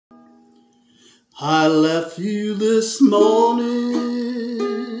I left you this morning,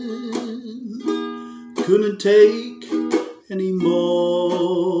 couldn't take any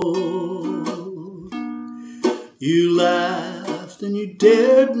more. You laughed and you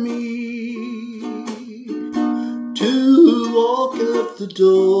dared me to walk out the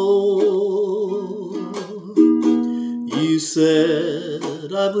door. You said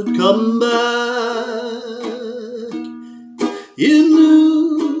I would come back. You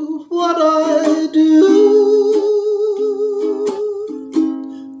knew what I do.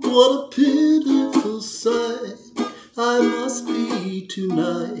 What a pitiful sight I must be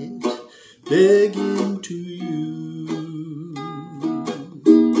tonight, begging to you.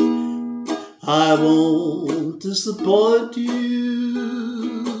 I won't disappoint you.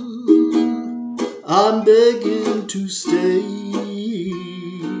 I'm begging to stay.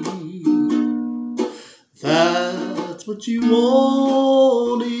 That's what you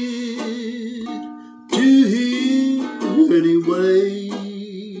wanted to hear anyway.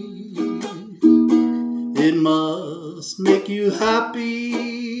 It must make you happy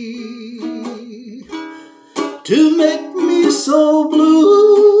to make me so blue.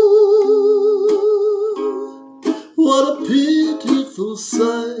 What a pitiful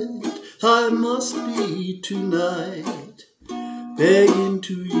sight I must be tonight, begging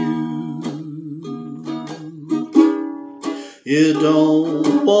to you. You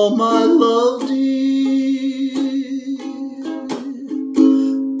don't want my love, dear,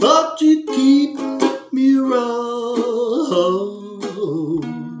 but you keep me around.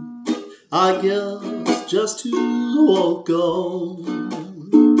 I guess just to walk on,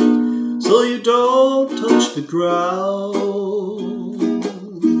 so you don't touch the ground.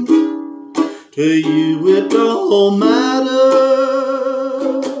 To you it don't matter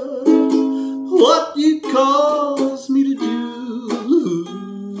what you cause me to do,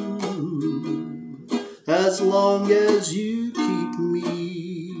 as long as you keep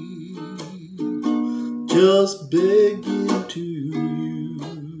me just begging to you.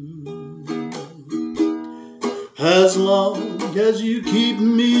 As long as you keep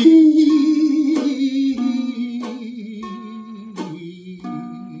me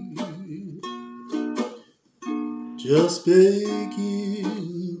just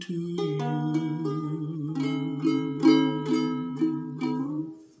begging